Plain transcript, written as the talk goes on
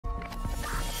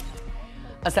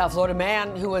A South Florida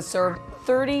man who has served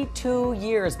 32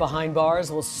 years behind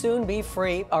bars will soon be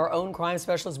free. Our own crime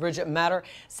specialist Bridget Matter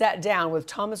sat down with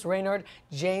Thomas Raynard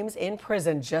James in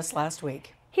prison just last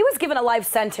week. He was given a life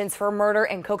sentence for murder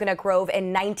in Coconut Grove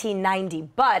in 1990,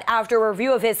 but after a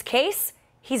review of his case,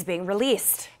 he's being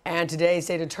released. And today,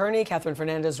 State Attorney Catherine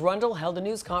Fernandez-Rundle held a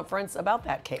news conference about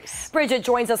that case. Bridget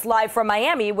joins us live from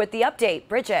Miami with the update.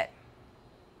 Bridget.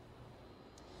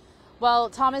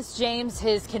 Well, Thomas James,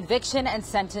 his conviction and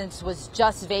sentence was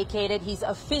just vacated. He's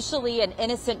officially an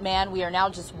innocent man. We are now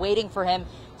just waiting for him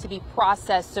to be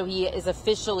processed so he is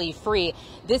officially free.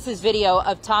 This is video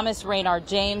of Thomas Raynard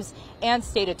James and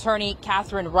State Attorney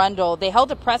Catherine Rundle. They held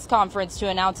a press conference to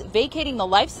announce vacating the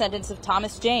life sentence of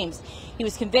Thomas James. He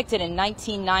was convicted in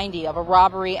 1990 of a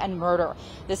robbery and murder.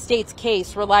 The state's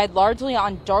case relied largely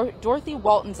on Dorothy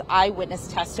Walton's eyewitness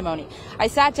testimony. I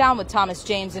sat down with Thomas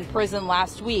James in prison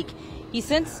last week. He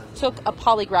since took a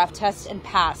polygraph test and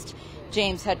passed.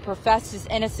 James had professed his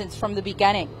innocence from the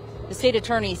beginning. The state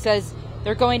attorney says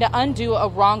they're going to undo a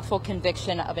wrongful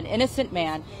conviction of an innocent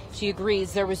man. She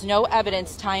agrees there was no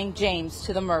evidence tying James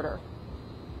to the murder.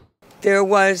 There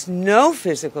was no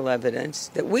physical evidence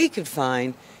that we could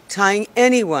find tying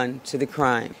anyone to the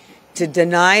crime. To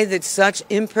deny that such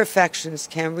imperfections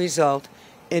can result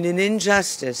in an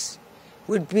injustice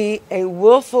would be a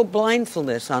willful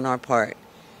blindness on our part.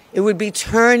 It would be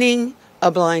turning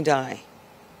a blind eye.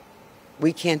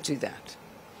 We can't do that.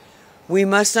 We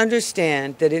must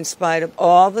understand that in spite of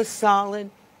all the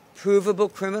solid, provable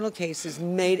criminal cases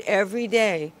made every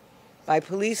day by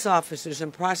police officers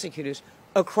and prosecutors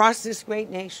across this great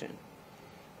nation,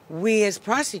 we as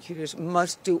prosecutors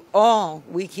must do all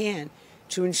we can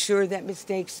to ensure that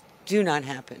mistakes do not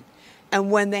happen.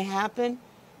 And when they happen,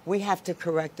 we have to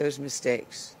correct those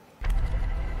mistakes.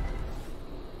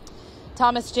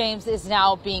 Thomas James is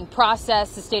now being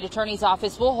processed. The state attorney's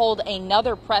office will hold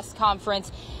another press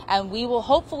conference, and we will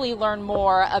hopefully learn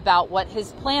more about what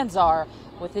his plans are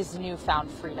with his newfound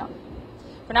freedom.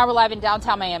 For now, we're live in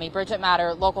downtown Miami. Bridget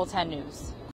Matter, Local 10 News.